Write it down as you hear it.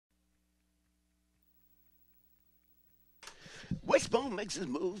Wishbone makes his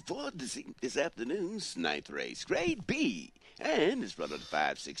move for this afternoon's ninth race, Grade B. And it's run on the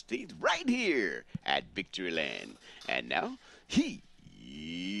 5/16th right here at Victoryland. And now,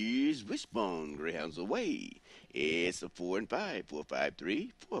 here's Wishbone Greyhounds away. It's a 4 and 5, 4, 5,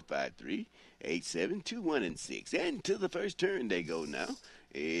 3, 4, 5, 3, 8, 7, 2, 1, and 6. And to the first turn they go now.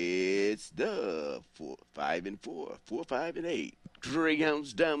 It's the 4, 5, and 4, 4, 5, and 8.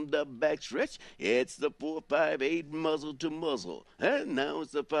 Greyhounds down the backstretch. It's the 4, 5, 8 muzzle to muzzle. And now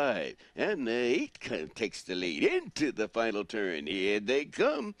it's the 5. And the 8 takes the lead into the final turn. Here they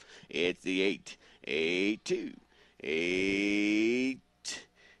come. It's the 8. 8, 2. 8,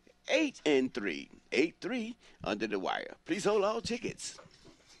 8 and 3. 8, 3 under the wire. Please hold all tickets.